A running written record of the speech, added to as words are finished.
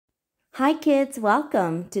Hi kids,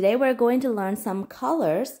 welcome. Today we're going to learn some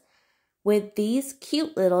colors with these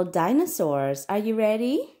cute little dinosaurs. Are you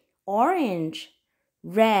ready? Orange,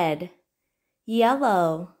 red,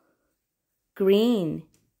 yellow, green,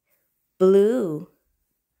 blue,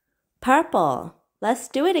 purple. Let's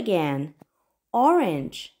do it again.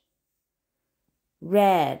 Orange,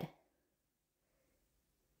 red,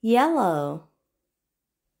 yellow,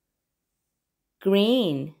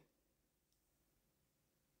 green,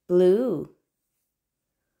 blue,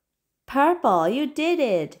 purple. You did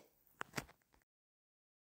it!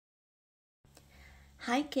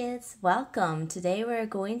 Hi kids, welcome. Today we're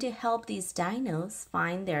going to help these dinos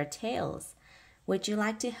find their tails. Would you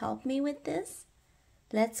like to help me with this?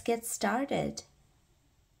 Let's get started.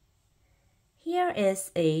 Here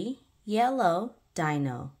is a yellow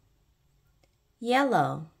dino.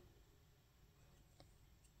 Yellow.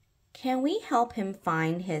 Can we help him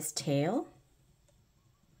find his tail?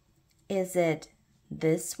 Is it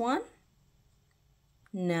this one?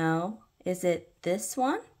 No. Is it this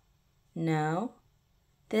one? No.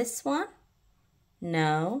 This one?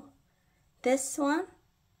 No. This one?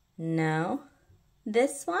 No.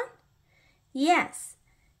 This one? Yes.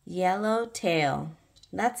 Yellow tail.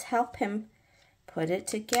 Let's help him put it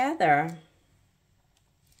together.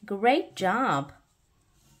 Great job.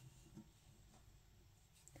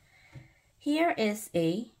 Here is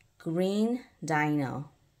a green dino.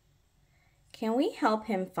 Can we help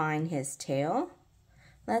him find his tail?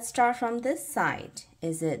 Let's start from this side.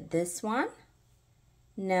 Is it this one?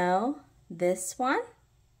 No. This one?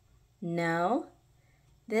 No.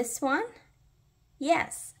 This one?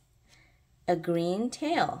 Yes. A green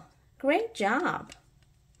tail. Great job.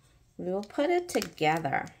 We will put it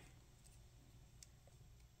together.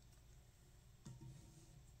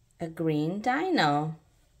 A green dino.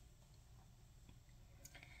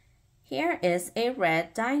 Here is a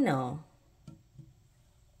red dino.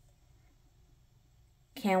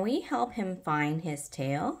 Can we help him find his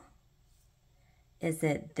tail? Is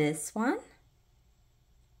it this one?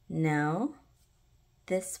 No.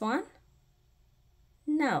 This one?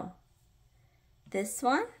 No. This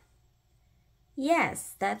one?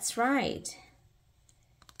 Yes, that's right.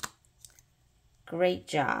 Great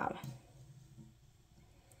job.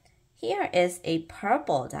 Here is a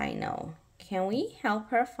purple dino. Can we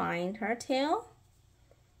help her find her tail?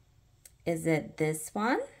 Is it this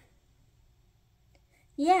one?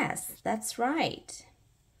 Yes, that's right.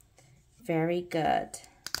 Very good.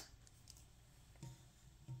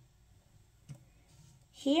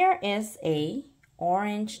 Here is a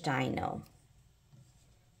orange dino.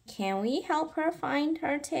 Can we help her find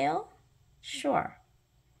her tail? Sure.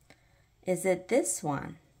 Is it this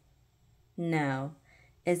one? No.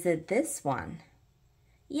 Is it this one?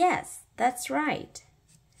 Yes, that's right.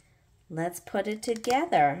 Let's put it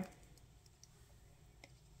together.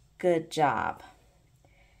 Good job.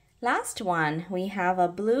 Last one, we have a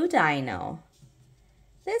blue dino.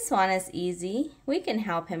 This one is easy. We can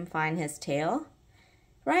help him find his tail.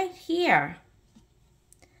 Right here.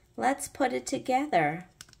 Let's put it together.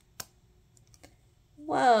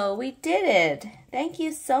 Whoa, we did it. Thank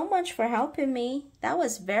you so much for helping me. That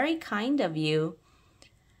was very kind of you.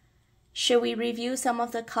 Should we review some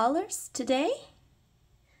of the colors today?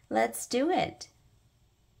 Let's do it.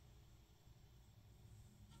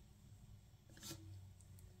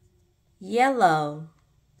 Yellow,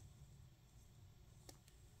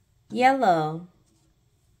 yellow,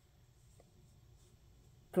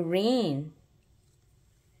 green,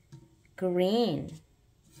 green,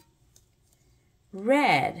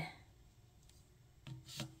 red,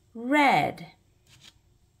 red,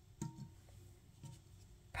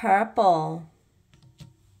 purple,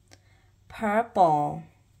 purple,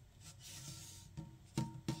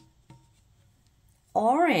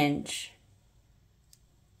 orange,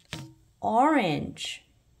 orange,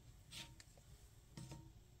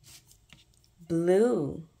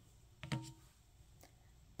 blue,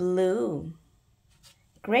 blue.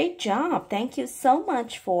 Great job. Thank you so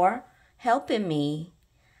much for helping me.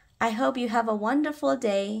 I hope you have a wonderful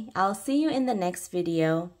day. I'll see you in the next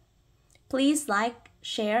video. Please like,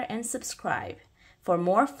 share, and subscribe for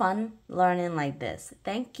more fun learning like this.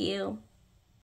 Thank you.